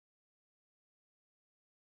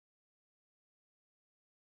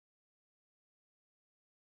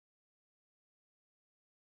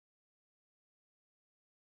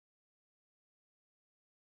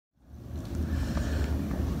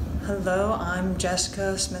Hello, I'm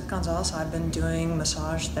Jessica Smith-Gonzalez. I've been doing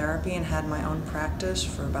massage therapy and had my own practice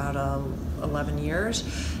for about 11 years,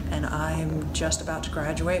 and I'm just about to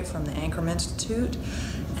graduate from the Ankrum Institute,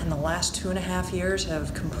 and the last 2.5 years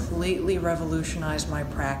have completely revolutionized my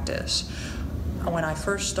practice. When I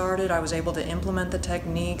first started, I was able to implement the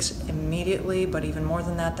techniques immediately, but even more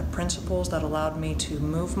than that, the principles that allowed me to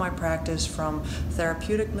move my practice from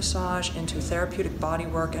therapeutic massage into therapeutic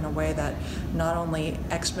bodywork in a way that not only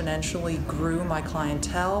exponentially grew my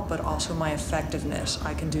clientele, but also my effectiveness.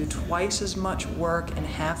 I can do twice as much work in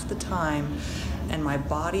half the time, and my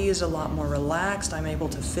body is a lot more relaxed. I'm able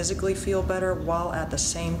to physically feel better while at the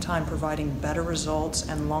same time providing better results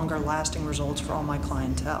and longer lasting results for all my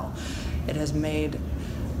clientele. It has made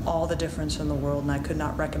all the difference in the world, and I could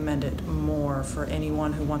not recommend it more for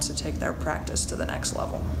anyone who wants to take their practice to the next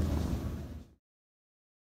level.